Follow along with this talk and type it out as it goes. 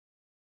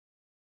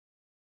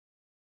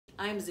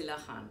I'm Zila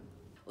Khan.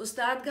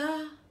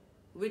 UstadGah,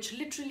 which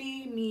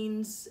literally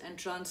means and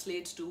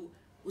translates to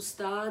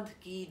Ustad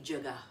ki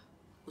JaGah,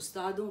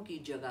 Ustadon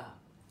ki JaGah,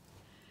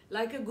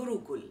 like a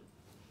Gurukul,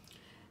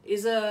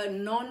 is a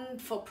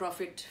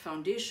non-for-profit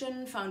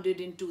foundation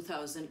founded in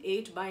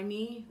 2008 by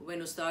me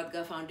when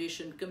UstadGah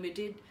Foundation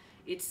committed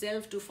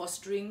itself to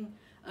fostering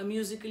a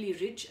musically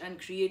rich and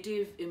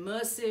creative,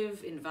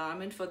 immersive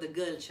environment for the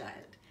girl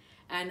child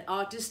and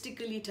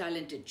artistically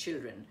talented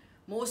children,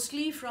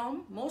 mostly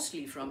from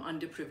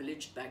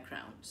underprivileged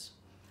backgrounds.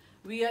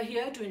 We are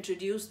here to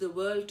introduce the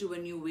world to a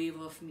new wave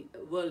of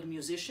world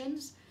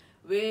musicians,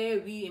 where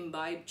we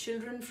imbibe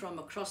children from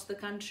across the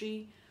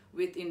country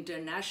with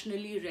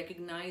internationally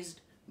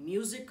recognized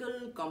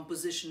musical,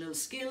 compositional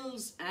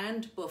skills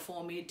and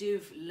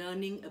performative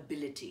learning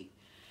ability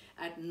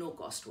at no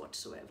cost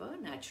whatsoever,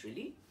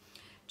 naturally.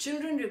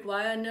 Children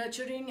require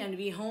nurturing, and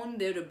we hone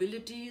their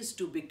abilities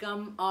to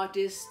become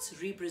artists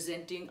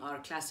representing our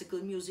classical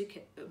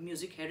music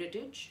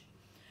heritage.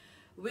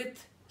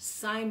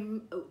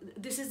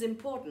 This is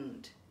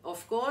important.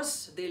 Of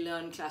course, they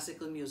learn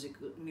classical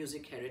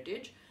music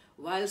heritage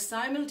while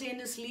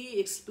simultaneously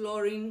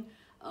exploring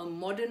a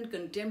modern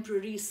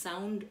contemporary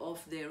sound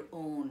of their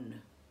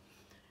own.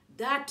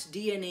 That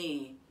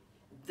DNA,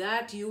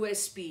 that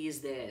USP is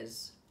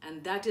theirs,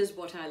 and that is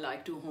what I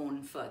like to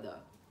hone further.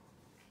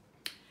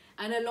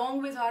 And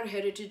along with our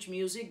heritage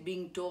music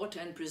being taught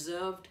and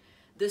preserved,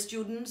 the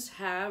students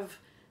have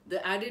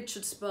the added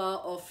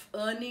chutzpah of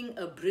earning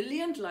a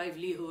brilliant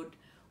livelihood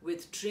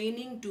with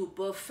training to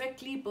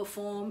perfectly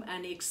perform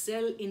and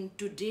excel in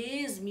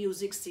today's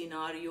music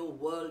scenario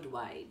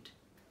worldwide.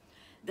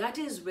 That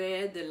is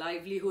where the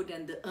livelihood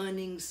and the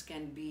earnings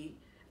can be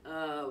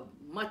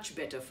much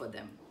better for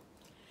them.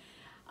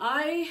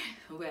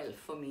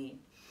 For me,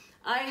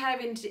 I have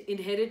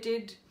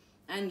inherited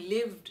and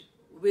lived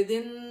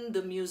within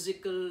the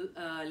musical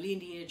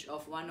lineage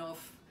of one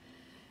of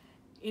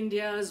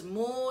India's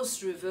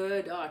most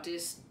revered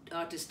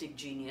artistic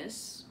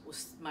genius,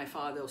 my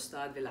father,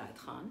 Ustad Vilayat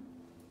Khan.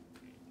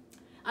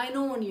 I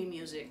know only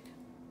music,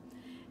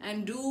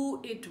 and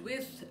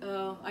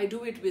I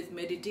do it with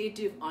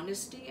meditative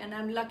honesty, and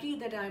I'm lucky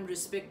that I'm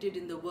respected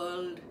in the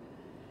world,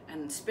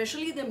 and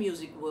especially the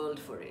music world,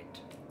 for it.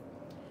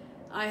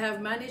 I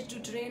have managed to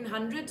train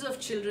hundreds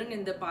of children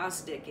in the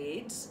past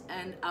decades,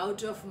 and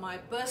out of my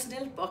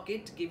personal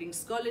pocket, giving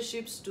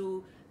scholarships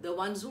to the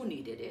ones who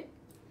needed it.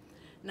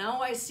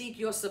 Now I seek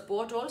your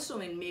support also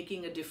in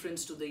making a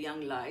difference to the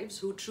young lives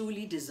who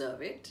truly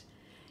deserve it,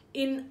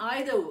 in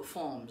either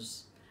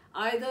forms,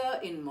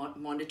 either in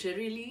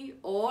monetarily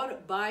or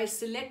by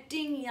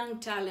selecting young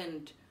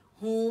talent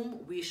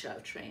whom we shall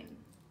train.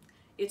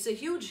 It's a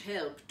huge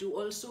help to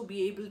also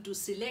be able to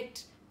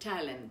select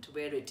talent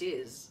where it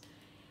is,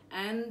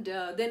 and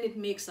then it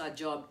makes our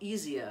job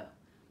easier,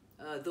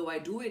 though I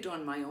do it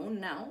on my own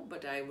now,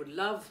 but I would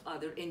love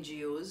other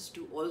NGOs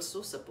to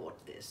also support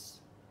this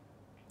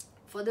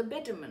for the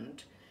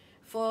betterment,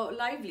 for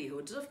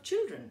livelihoods of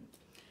children.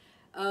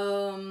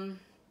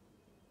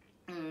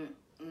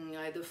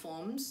 Either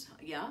forms,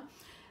 yeah.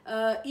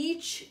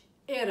 Each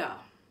era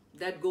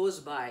that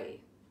goes by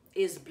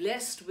is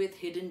blessed with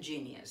hidden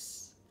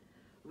genius.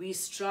 We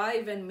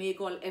strive and make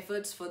all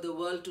efforts for the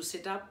world to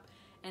sit up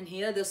and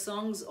hear the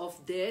songs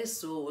of their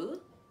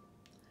soul,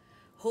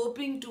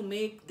 hoping to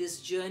make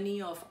this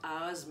journey of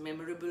ours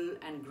memorable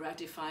and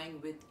gratifying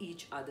with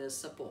each other's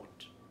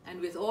support. And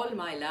with all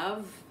my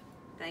love,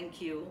 thank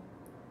you,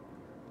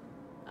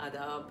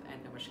 adab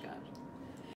and namaskar.